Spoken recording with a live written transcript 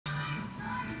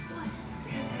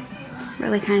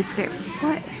Really kind of scared.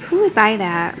 What? Who would buy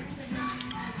that?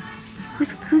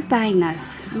 Who's buying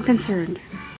this? I'm concerned.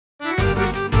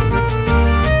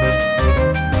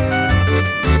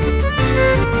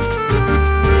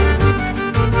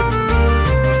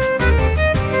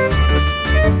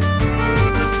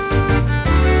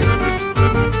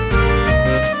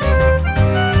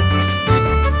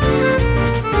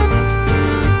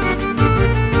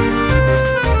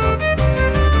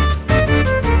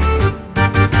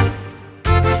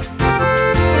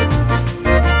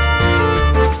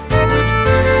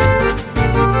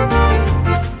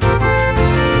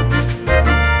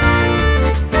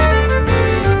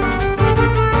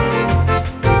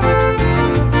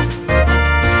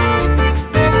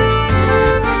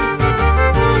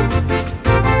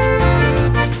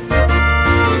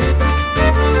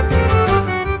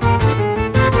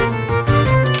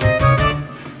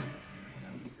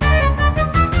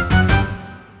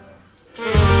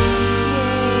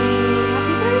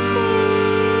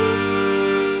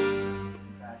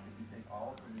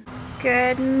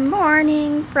 Good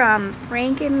morning from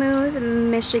Frankenmuth,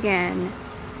 Michigan.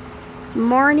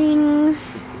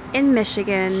 Mornings in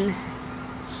Michigan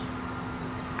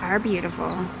are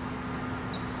beautiful.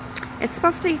 It's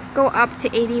supposed to go up to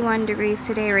 81 degrees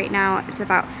today. Right now it's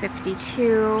about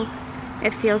 52.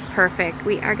 It feels perfect.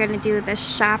 We are going to do the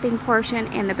shopping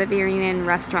portion in the Bavarian Inn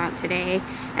Restaurant today,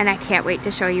 and I can't wait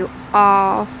to show you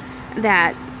all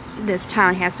that this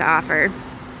town has to offer.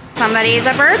 Somebody's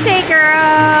a birthday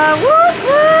girl! Woot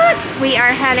woot! We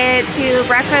are headed to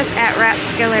breakfast at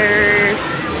Ratskeller's.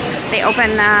 They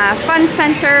open the fun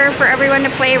center for everyone to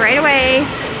play right away.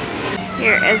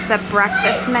 Here is the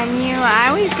breakfast menu. I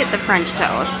always get the French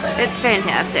toast. It's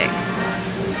fantastic.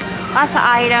 Lots of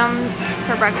items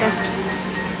for breakfast.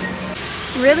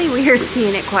 Really weird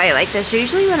seeing it quiet like this.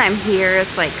 Usually when I'm here,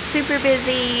 it's like super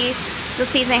busy. The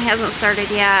season hasn't started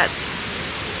yet.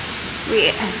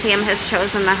 Sam has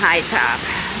chosen the high top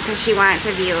because she wants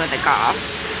a view of the golf.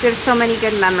 We have so many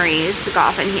good memories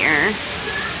golfing here.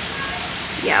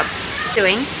 Yep. I'm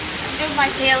doing my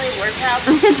daily workout.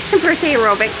 Birthday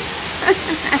aerobics.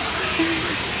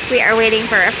 We are waiting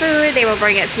for our food. They will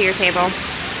bring it to your table.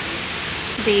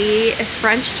 The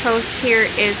French toast here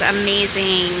is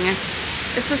amazing.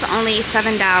 This is only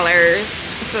 $7,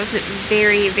 so it's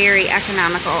very, very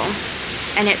economical.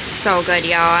 And it's so good,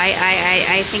 y'all.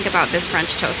 I think about this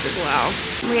French toast as well.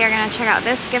 We are going to check out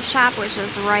this gift shop, which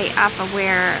is right off of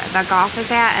where the golf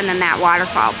is at, and then that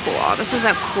waterfall pool. This is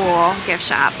a cool gift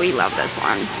shop. We love this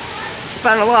one.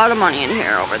 Spent a lot of money in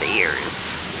here over the years.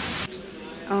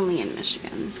 Only in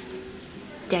Michigan.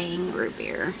 Dang root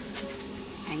beer.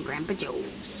 And Grandpa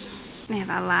Joe's. They have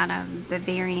a lot of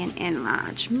Bavarian Inn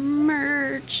Lodge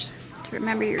merch to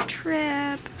remember your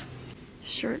trip.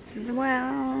 Shirts as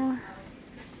well.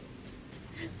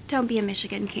 Don't be a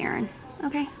Michigan Karen,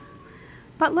 okay?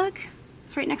 But look,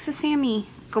 it's right next to Sammy.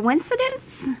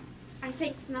 Coincidence? I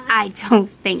think not. I don't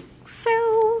think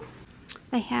so.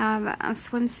 They have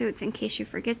swimsuits in case you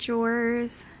forget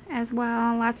yours as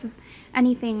well. Lots of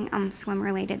anything swim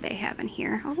related they have in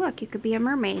here. Oh look, you could be a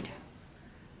mermaid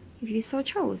if you so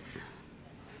chose.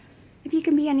 If you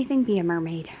can be anything, be a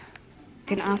mermaid. You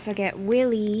can also get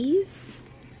Willie's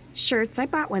shirts. I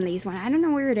bought one of these. I don't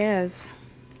know where it is.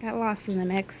 Got lost in the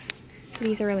mix.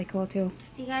 These are really cool too.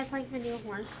 Do you guys like the new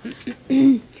horse?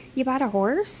 You bought a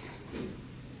horse?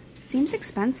 Seems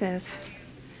expensive.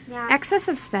 Yeah.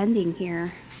 Excessive spending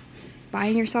here.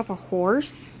 Buying yourself a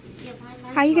horse? Yeah,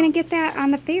 how are you going to get that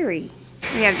on the ferry?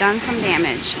 We have done some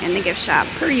damage in the gift shop,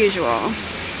 per usual.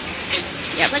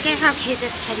 Yep. Look at how cute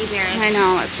this teddy bear is. I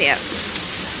know, let's see it.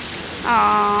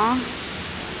 Aww.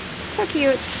 So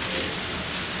cute.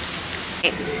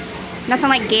 Nothing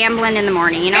like gambling in the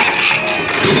morning, you know?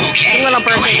 It's a little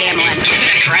birthday gambling.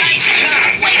 Nice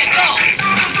job, way to go!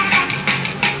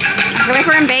 I feel like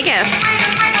we're in Vegas.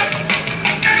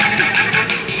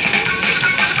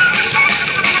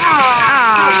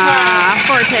 Aww,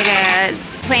 4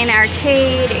 tickets. Playing the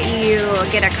arcade, you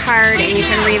get a card and you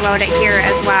can reload it here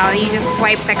as well. You just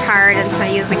swipe the card instead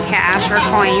of using cash or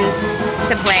coins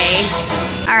to play.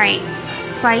 Alright,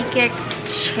 Psychic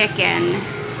Chicken.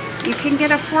 You can get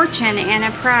a fortune and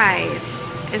a prize.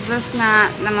 Is this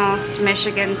not the most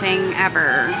Michigan thing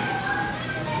ever?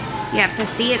 You have to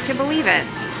see it to believe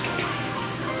it.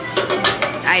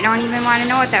 I don't even want to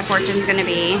know what that fortune's going to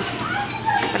be.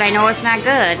 But I know it's not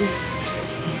good.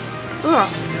 Ooh,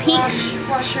 it's pink.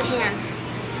 Wash your hands.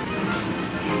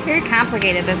 It's very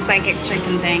complicated, this Psychic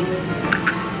Chicken thing.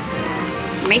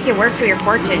 Make it work for your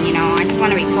fortune, you know. I just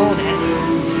want to be told it.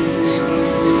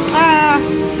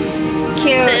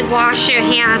 Cute. Said wash your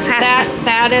hands.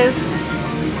 That is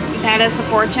That is the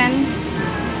fortune.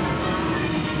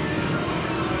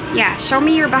 Yeah, show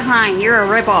me your behind. You're a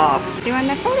ripoff. Doing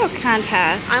the photo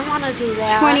contest. I want to do that.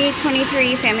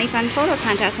 2023 Family Fun Photo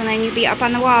Contest, and then you'd be up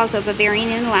on the walls of Bavarian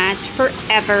Inn Lodge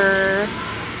forever.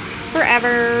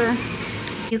 Forever.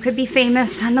 You could be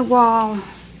famous on the wall.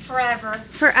 Forever.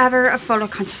 Forever, a photo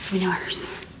contest winners.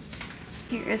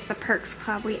 Here is the Perks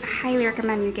Club. We highly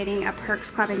recommend you getting a Perks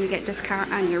Club, and you get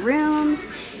discount on your rooms,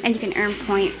 and you can earn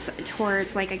points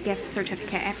towards like a gift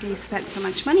certificate after you spent so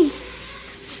much money.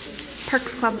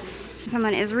 Perks Club.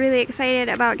 Someone is really excited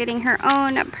about getting her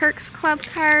own Perks Club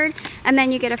card, and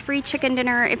then you get a free chicken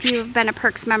dinner if you've been a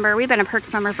Perks member. We've been a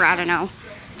Perks member for, I don't know,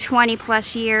 20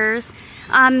 plus years.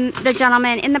 The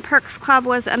gentleman in the Perks Club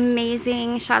was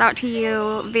amazing. Shout out to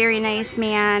you. Very nice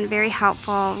man, very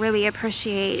helpful. Really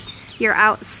appreciate your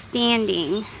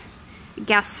outstanding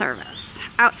guest service.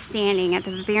 Outstanding at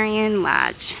the Bavarian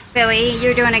Lodge. Billy,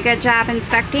 you're doing a good job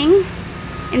inspecting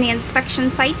in the inspection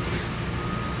site.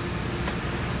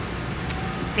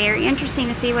 Very interesting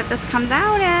to see what this comes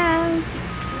out as.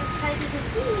 I'm excited to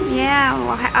see.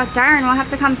 Yeah, oh darn, we'll have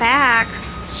to come back.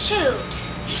 Shoot.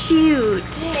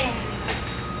 Shoot. Yeah.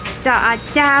 The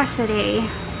audacity.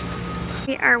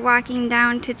 We are walking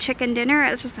down to chicken dinner.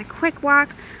 It's just a quick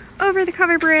walk over the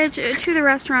covered bridge to the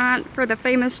restaurant for the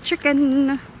famous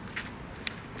chicken.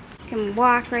 You can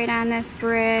walk right on this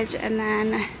bridge, and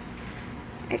then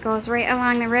it goes right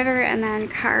along the river, and then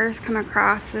cars come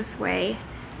across this way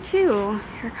too.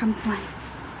 Here comes one.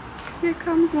 Here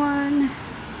comes one.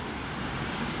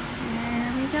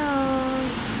 There he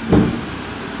goes.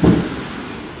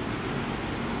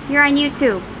 You're on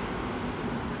YouTube.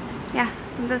 Yeah,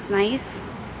 isn't this nice?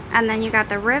 And then you got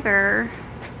the river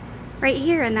right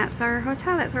here, and that's our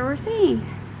hotel. That's where we're staying.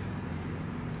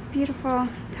 It's beautiful.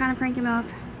 Town of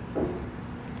Frankenmuth.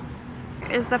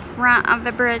 Is the front of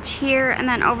the bridge here, and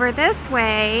then over this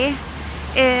way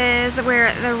is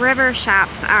where the river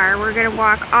shops are. We're gonna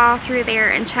walk all through there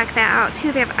and check that out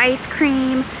too. They have ice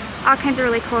cream, all kinds of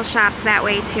really cool shops that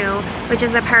way too, which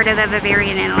is a part of the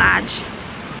Bavarian Inn Lodge.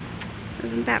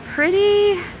 Isn't that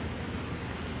pretty?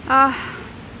 Oh,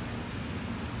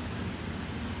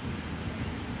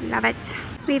 love it.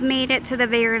 We've made it to the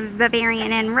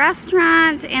Bavarian Inn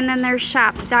Restaurant, and then there's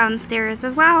shops downstairs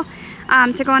as well.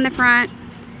 To go in the front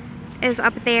is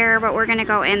up there, but we're gonna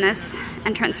go in this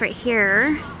entrance right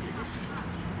here.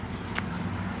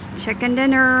 Chicken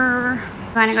dinner.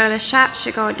 You wanna go to the shops,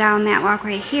 you go down that walk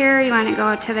right here. You wanna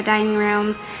go to the dining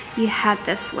room, you head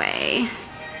this way.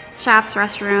 Shops,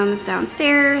 restrooms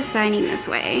downstairs, dining this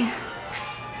way.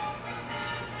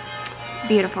 It's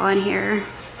beautiful in here.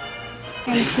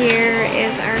 And here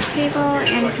is our table,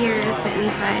 and here is the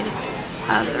inside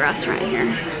of the restaurant here.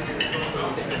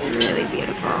 Really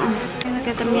beautiful. And look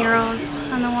at the murals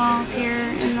on the walls here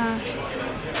and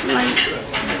the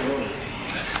lights.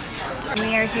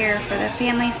 We are here for the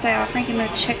family style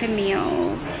Frankenmuth chicken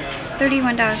meals.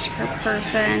 $31 per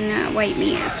person. White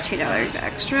meat is $2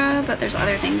 extra, but there's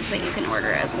other things that you can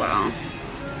order as well.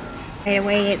 Right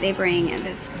away they bring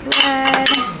this bread.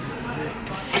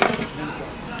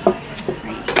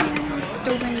 Right here,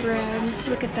 stoven bread.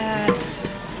 Look at that.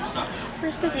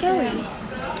 Where's the jelly?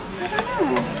 I don't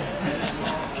know.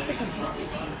 It's okay.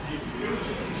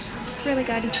 Really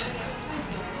good.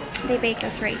 They bake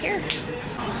this right here.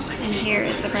 And here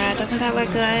is the bread. Doesn't that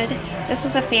look good? This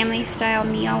is a family style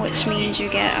meal, which means you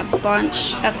get a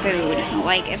bunch of food.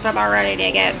 Like, it's about ready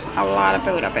to get a lot of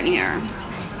food up in here.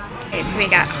 Okay, so we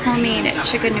got homemade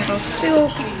chicken noodle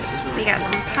soup. We got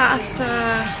some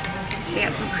pasta. We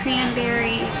got some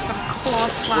cranberries, some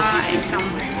coleslaw, and some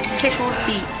pickled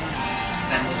beets.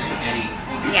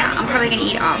 Yeah, I'm probably gonna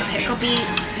eat all the pickled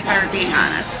beets, if I were being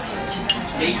honest.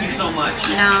 Thank you so much.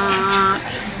 Not.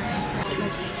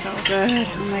 This is so good.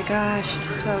 Oh my gosh,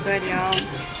 it's so good, y'all.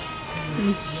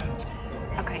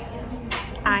 Okay,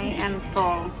 I am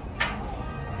full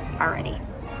already.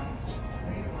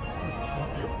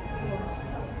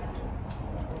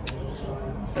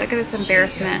 Look at this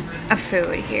embarrassment of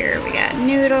food here. We got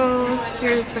noodles.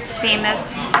 Here's the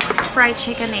famous fried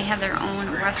chicken. They have their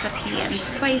own recipe and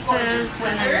spices.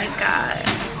 And then we've got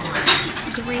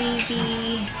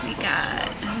gravy. We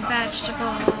got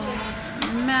vegetables,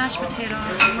 mashed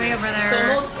potatoes, and way over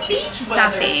there,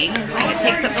 stuffing. Like, it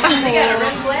takes up the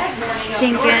whole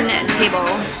stinking table.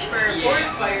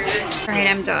 Alright,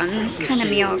 I'm done. This kind of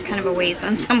meal is kind of a waste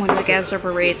on someone who gets up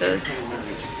for raises.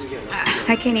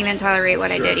 I can't even tolerate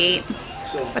what I did eat.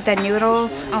 But the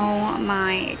noodles, oh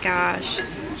my gosh.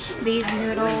 These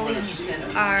noodles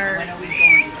are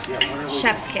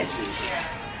chef's kiss.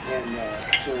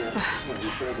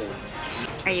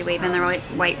 Are you waving the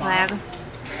white flag?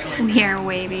 We are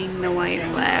waving the white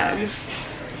flag.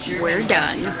 We're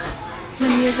done. The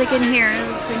music in here is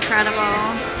just incredible.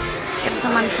 If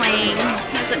someone playing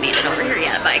hasn't made it over here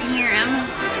yet, but I can hear him.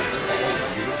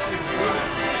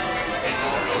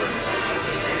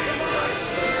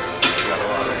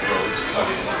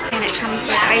 And it comes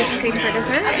with ice cream for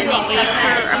dessert, and they gave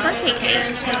her a birthday cake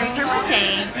because it's her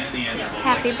birthday.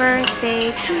 Happy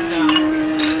birthday to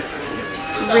you.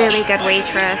 Really good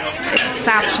waitress.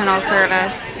 Exceptional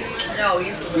service. No,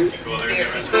 he's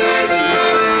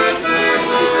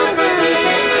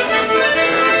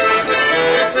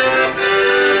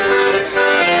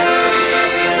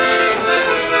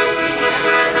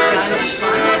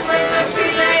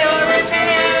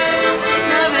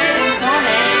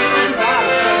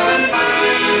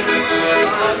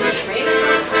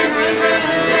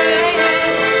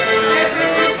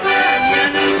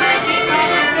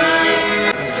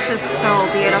Just so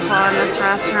beautiful in this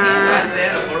restaurant.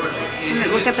 I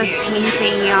mean, look at this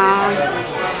painting, y'all.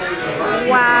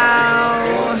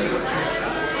 Wow.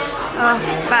 Oh,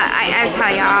 but I tell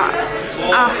y'all,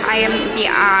 oh, I am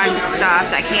beyond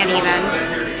stuffed. I can't even.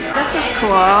 This is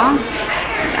cool.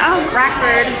 Oh,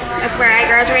 Rockford. That's where I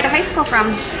graduated high school from.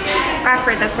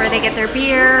 Rockford, that's where they get their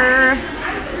beer,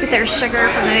 get their sugar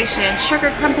from the Michigan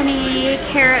Sugar Company,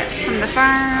 carrots from the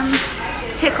farm,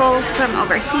 pickles from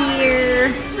over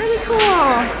here. Really cool.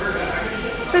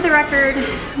 For the record,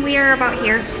 we are about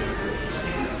here.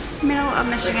 Middle of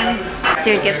Michigan. This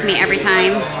dude gets me every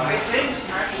time.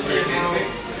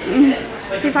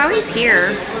 He's always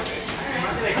here.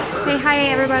 Say hi,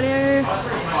 everybody.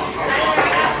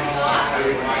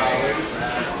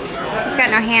 He's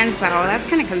got no hands though. That's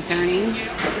kind of concerning.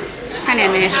 It's kind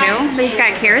of an issue. But he's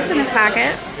got carrots in his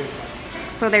pocket.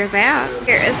 So there's that.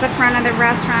 Here is the front of the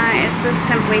restaurant. It's just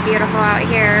simply beautiful out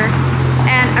here.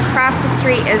 And across the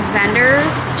street is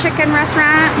Zender's Chicken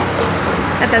Restaurant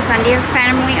that the Zender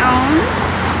family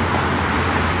owns.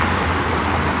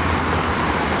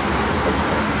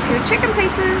 2 chicken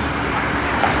places.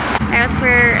 That's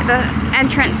where the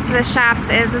entrance to the shops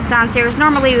is downstairs.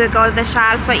 Normally we would go to the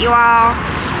shops, but you all,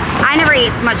 I never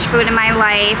ate so much food in my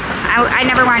life. I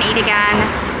never want to eat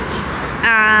again.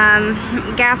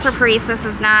 Gastroparesis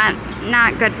is not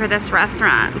good for this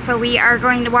restaurant. So we are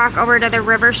going to walk over to the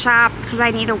river shops because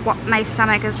I need to, my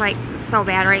stomach is like so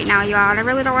bad right now, you all. And I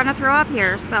really don't want to throw up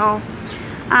here. So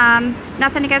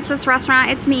nothing against this restaurant,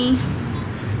 it's me.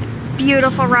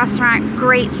 Beautiful restaurant,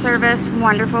 great service,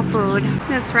 wonderful food.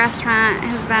 This restaurant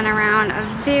has been around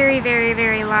a very, very,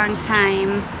 very long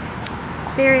time.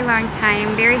 Very long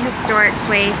time, very historic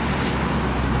place.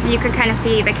 You can kind of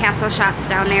see the castle shops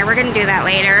down there. We're gonna do that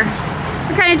later.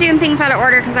 We're kind of doing things out of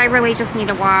order because I really just need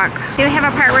to walk. Do have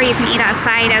a part where you can eat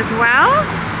outside as well.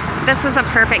 This is a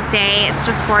perfect day. It's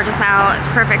just gorgeous out. It's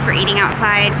perfect for eating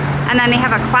outside. And then they have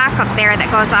a clock up there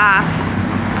that goes off.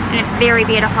 And it's very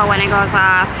beautiful when it goes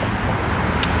off.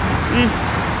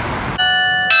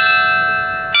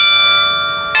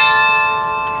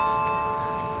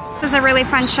 This is a really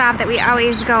fun shop that we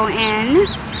always go in.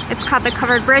 It's called the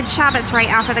Covered Bridge Shop. It's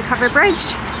right off of the Covered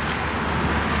Bridge.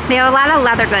 They have a lot of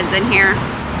leather goods in here.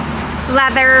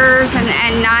 Leathers and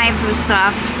knives and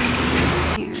stuff.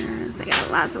 Here's, they got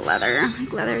lots of leather,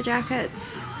 like leather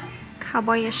jackets,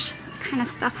 cowboyish kind of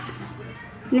stuff.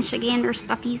 Michigander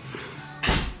stuffies.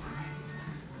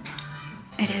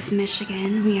 It is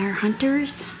Michigan. We are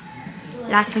hunters.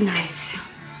 Lots of knives.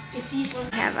 We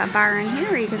have a bar in here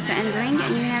where you can sit and drink,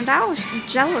 and you can have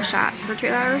Jello shots for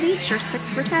 $2 each or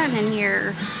 6 for $10 in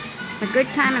here. It's a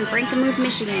good time in Frankenmuth,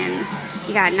 Michigan.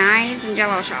 You got knives and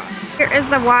Jello shots. Here is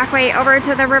the walkway over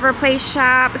to the River Place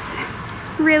shops.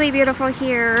 Really beautiful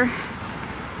here.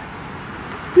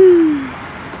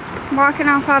 Walking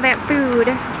off all that food.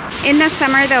 In the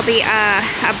summer there'll be a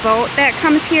boat that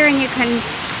comes here, and you can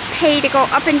pay to go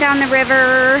up and down the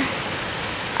river.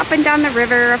 Up and down the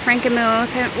river of Frankenmuth.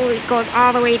 It goes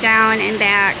all the way down and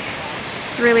back.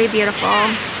 It's really beautiful.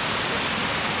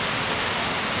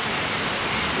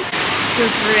 This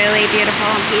is really beautiful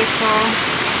and peaceful.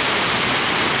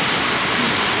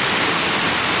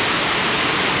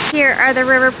 Here are the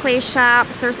River Place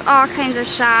shops. There's all kinds of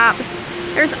shops.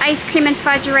 There's ice cream and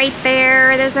fudge right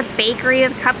there. There's a bakery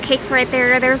with cupcakes right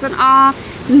there. There's an all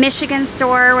Michigan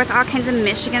store with all kinds of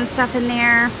Michigan stuff in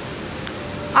there.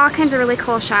 All kinds of really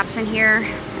cool shops in here.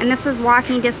 And this is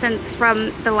walking distance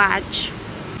from the lodge.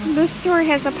 This store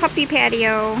has a puppy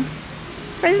patio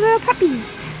for the little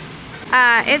puppies.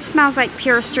 It smells like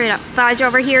pure straight up fudge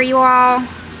over here, you all.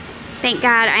 Thank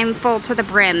God I'm full to the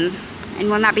brim and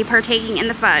will not be partaking in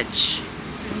the fudge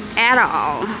at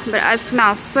all. But it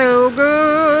smells so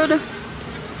good.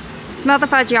 Smell the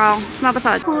fudge, y'all. Smell the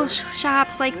fudge. Cool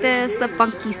shops like this. The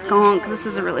Funky Skunk. This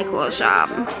is a really cool shop.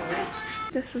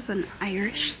 This is an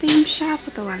Irish themed shop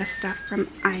with a lot of stuff from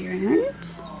Ireland.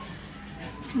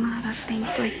 A lot of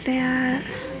things like that.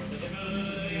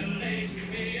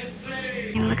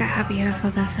 And look at how beautiful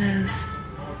this is.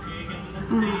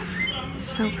 Oh, it's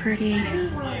so pretty.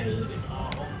 I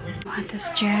want this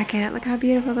jacket. Look how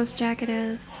beautiful this jacket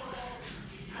is.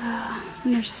 Oh,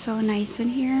 and they're so nice in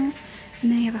here.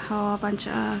 And they have a whole bunch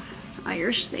of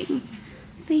Irish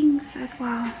things as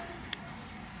well.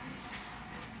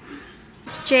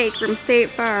 It's Jake from State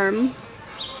Farm.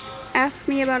 Ask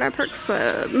me about our Perks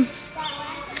Club.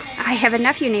 I have a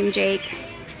nephew named Jake.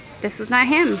 This is not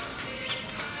him.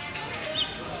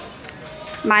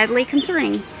 Mildly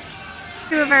concerning.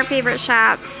 Two of our favorite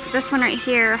shops. This one right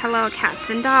here, Hello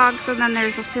Cats and Dogs. And then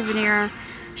there's a souvenir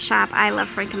shop, I Love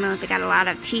Frankenmuth. They got a lot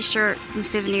of t-shirts and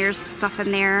souvenirs stuff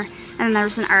in there. And then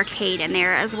there's an arcade in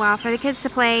there as well for the kids to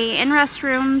play, and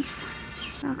restrooms.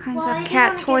 All kinds of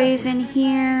cat toys in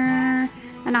here.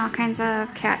 And all kinds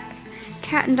of cat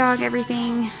and dog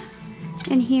everything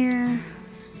in here.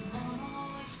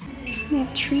 They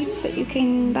have treats that you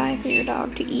can buy for your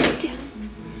dog to eat.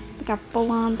 Like a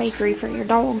full-on bakery for your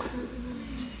dog.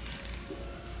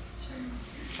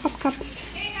 Pop cups.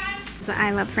 The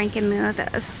I Love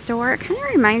Frankenmuth store. It kind of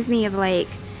reminds me of like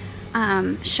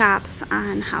shops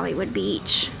on Hollywood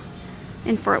Beach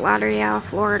in Fort Lauderdale,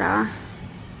 Florida.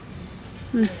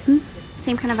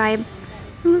 Same kind of vibe.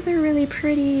 Those are really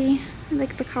pretty. I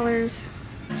like the colors.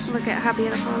 Look at how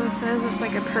beautiful this is. It's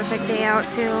like a perfect day out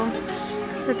too.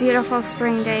 It's a beautiful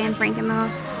spring day in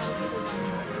Frankenmuth.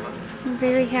 I'm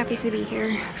very happy to be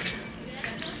here.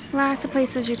 Lots of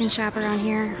places you can shop around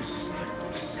here.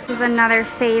 This is another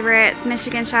favorite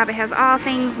Michigan shop. It has all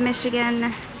things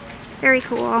Michigan. Very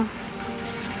cool.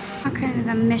 All kinds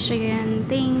of Michigan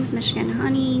things. Michigan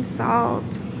honey,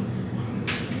 salt,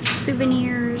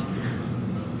 souvenirs,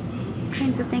 all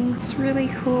kinds of things. It's really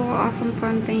cool, awesome,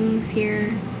 fun things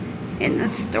here in the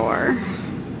store.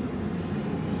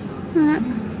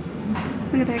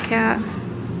 Look at that cat.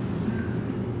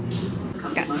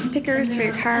 Got stickers for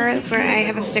your car. That's where I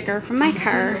have a sticker from my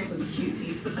car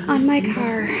on my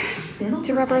car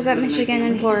to represent Michigan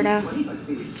and Florida.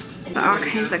 All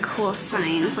kinds of cool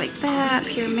signs like that.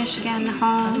 Pure Michigan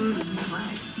home.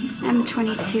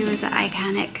 M22 is an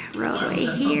iconic roadway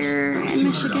here in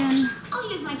Michigan.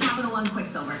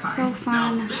 So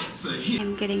fun.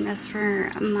 I'm getting this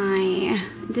for my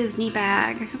Disney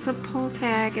bag. It's a pull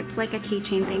tag. It's like a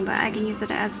keychain thing, but I can use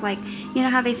it as like, you know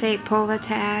how they say pull the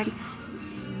tag?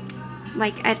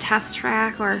 Like a test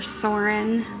track or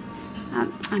Soarin'.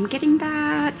 I'm getting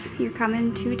that. You're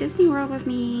coming to Disney World with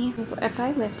me. If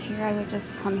I lived here, I would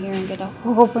just come here and get a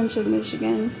whole bunch of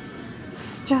Michigan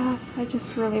stuff. I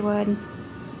just really would.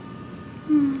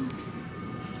 You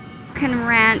can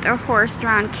rent a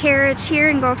horse-drawn carriage here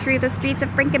and go through the streets of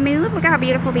Frankenmuth. Look how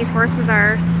beautiful these horses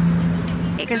are.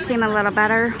 You can see them a little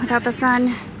better without the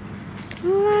sun.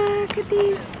 Look at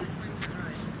these.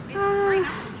 Oh,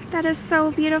 that is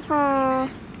so beautiful.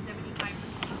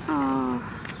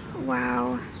 Oh.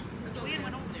 Wow.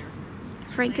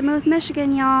 Frankenmuth,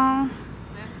 Michigan, y'all.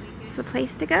 It's the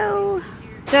place to go.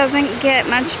 Doesn't get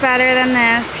much better than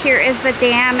this. Here is the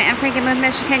dam in Frankenmuth,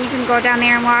 Michigan. You can go down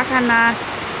there and walk on the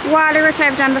water, which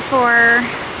I've done before.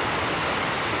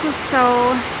 This is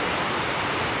so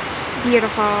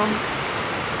beautiful.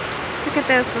 Look at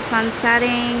this, the sun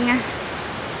setting.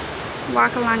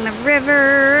 Walk along the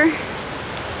river.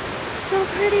 So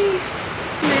pretty.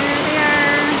 There they are.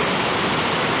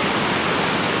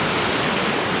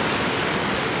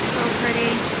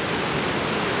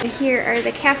 Here are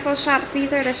the castle shops.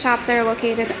 These are the shops that are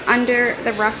located under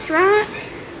the restaurant.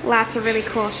 Lots of really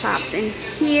cool shops in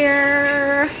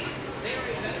here.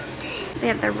 They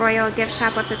have the Royal Gift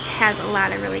Shop, which has a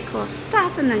lot of really cool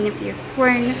stuff. And then if you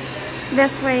swing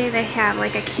this way, they have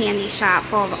like a candy shop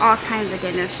full of all kinds of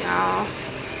goodness, y'all.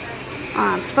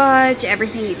 Fudge,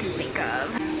 everything you can think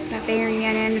of.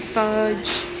 Bavarian Inn fudge.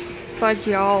 Fudge,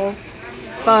 y'all.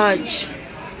 Fudge.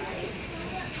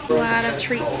 A lot of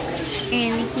treats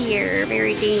in here.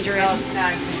 Very dangerous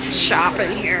shop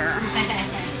in here.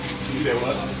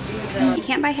 You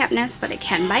can't buy happiness, but it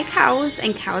can buy cows,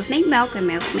 and cows make milk, and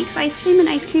milk makes ice cream, and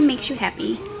ice cream makes you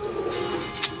happy.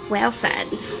 Well said.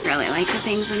 Really like the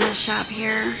things in this shop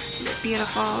here. Just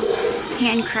beautiful,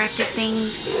 handcrafted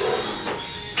things.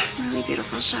 Really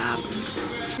beautiful shop.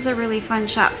 This is a really fun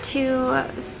shop too.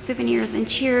 Souvenirs and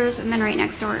cheers, and then right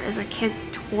next door is a kids'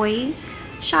 toy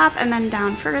shop, and then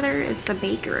down further is the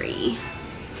bakery.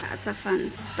 Lots of fun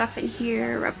stuff in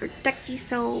here. Rubber ducky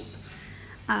soap,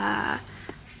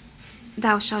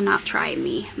 thou shalt not try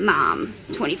me, mom,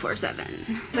 24/7.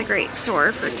 It's a great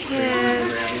store for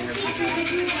kids.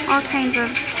 All kinds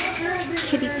of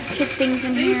kid things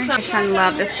in here. My son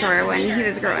loved this store when he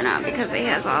was growing up because it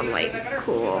has all like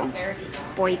cool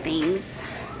boy things.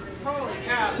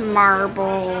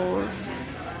 Marbles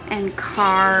and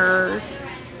cars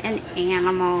and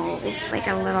animals. Like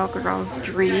a little girl's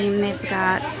dream. They've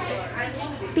got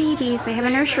babies. They have a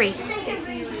nursery.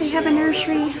 They have a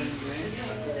nursery.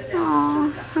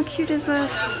 Aw, how cute is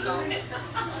this?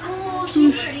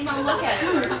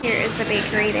 Here is the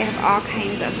bakery. They have all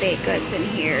kinds of baked goods in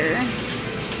here.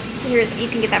 You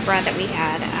can get that bread that we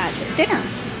had at dinner.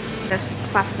 This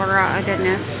plethora of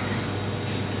goodness.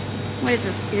 What is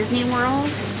this, Disney World?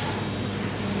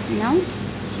 No?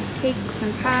 Cakes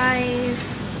and pies.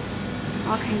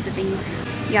 All kinds of things.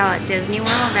 Y'all, at Disney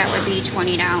World, that would be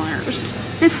 $20.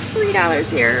 It's $3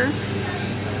 here.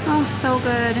 Oh, so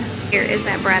good. Here is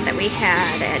that bread that we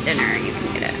had at dinner. You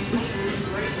can get it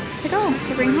to go,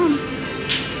 to bring home.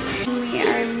 We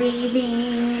are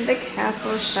leaving the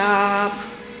castle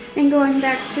shops and going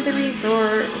back to the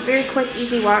resort. Very quick,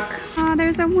 easy walk. Oh,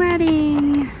 there's a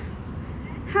wedding.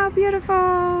 How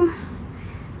beautiful.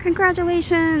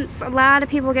 Congratulations. A lot of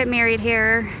people get married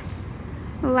here.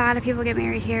 A lot of people get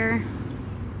married here.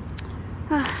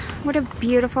 Oh, what a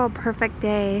beautiful, perfect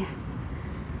day.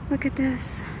 Look at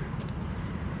this.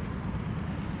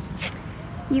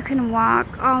 You can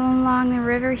walk all along the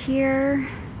river here.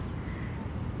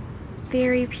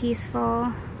 Very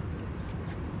peaceful.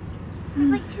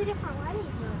 There's like 2 different weddings.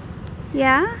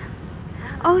 Yeah?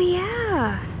 Oh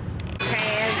yeah.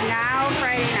 Okay, it's now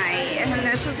Friday night, and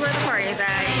this is where the party's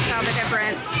at. You can tell the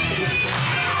difference.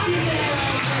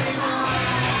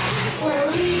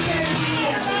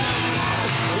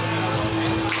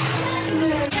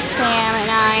 Sam and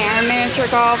I are miniature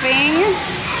golfing.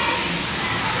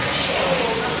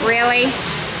 Really?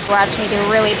 Watch me do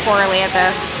really poorly at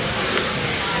this.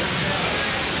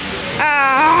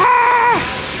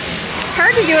 It's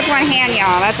hard to do with one hand,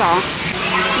 y'all, that's all.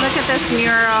 Look at this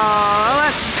mural.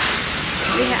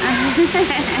 Look.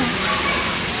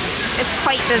 It's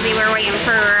quite busy. We're waiting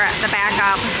for the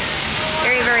backup.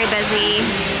 Very, very busy.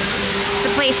 It's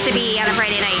the place to be on a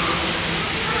Friday night.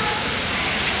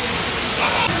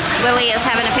 Lily is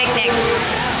having a picnic.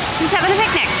 Who's having a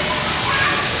picnic?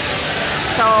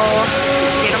 So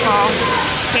beautiful.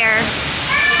 Here.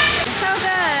 So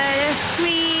good.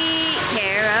 Sweet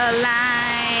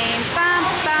Caroline. Bum,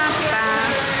 bum, bum.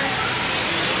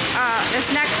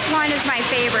 This next one is my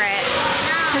favorite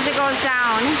because it goes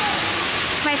down.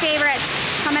 It's my favorite.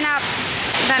 Coming up.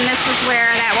 Then this is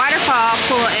where that waterfall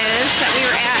pool is that we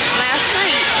were at last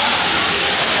night.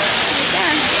 Right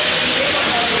there.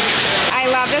 I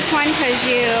love this one because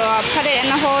you put it in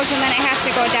the holes and then it has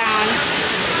to go down.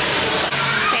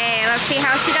 Okay, let's see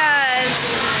how she does.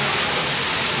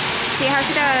 See how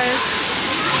she does.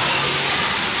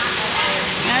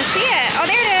 Let's see it. Oh,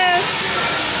 there it is.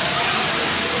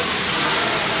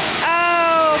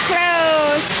 Oh,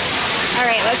 close. All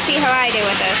right, let's see how I do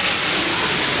with this.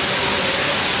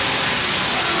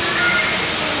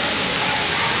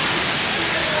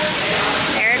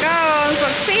 There it goes.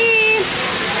 Let's see.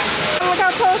 Oh, look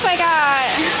how close I got.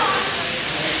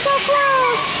 So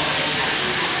close.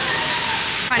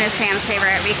 One is Sam's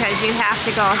favorite because you have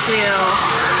to go through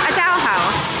a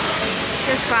dollhouse.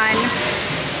 It's fun.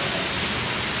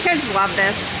 Kids love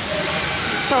this.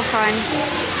 It's so fun.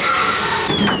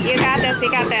 You got this, you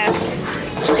got this.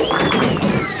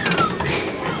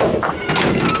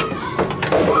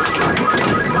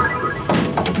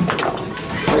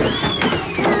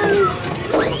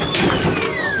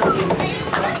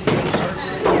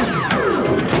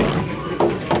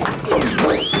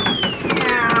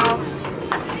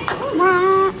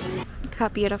 Look how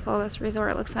beautiful this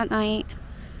resort looks at night.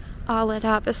 All lit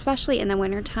up, especially in the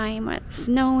wintertime when it's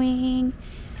snowing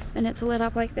and it's lit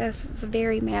up like this. It's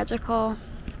very magical.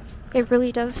 It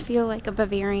really does feel like a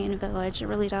Bavarian village. It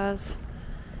really does.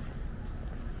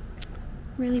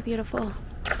 Really beautiful.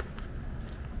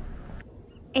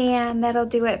 And that'll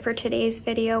do it for today's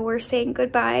video. We're saying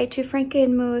goodbye to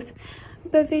Frankenmuth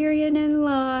Bavarian Inn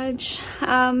Lodge.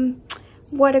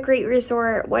 What a great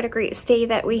resort. What a great stay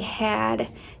that we had.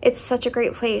 It's such a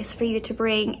great place for you to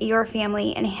bring your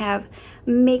family and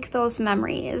make those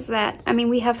memories that, I mean,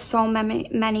 we have so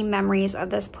many memories of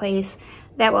this place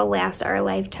that will last our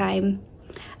lifetime.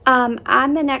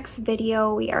 On the next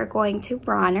video, we are going to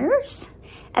Bronner's,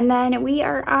 and then we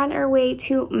are on our way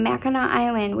to Mackinac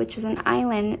Island, which is an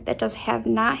island that does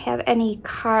not have any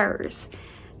cars.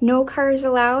 no cars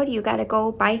allowed. You gotta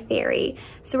go by ferry.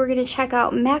 So we're gonna check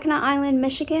out Mackinac Island,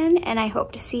 Michigan, and I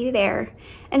hope to see you there.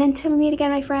 And until we meet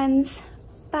again, my friends,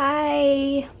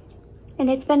 bye. And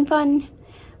it's been fun.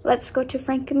 Let's go to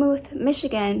Frankenmuth,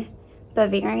 Michigan,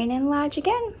 Bavarian Inn Lodge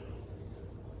again.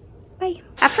 Bye.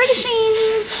 Auf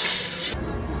Wiedersehen.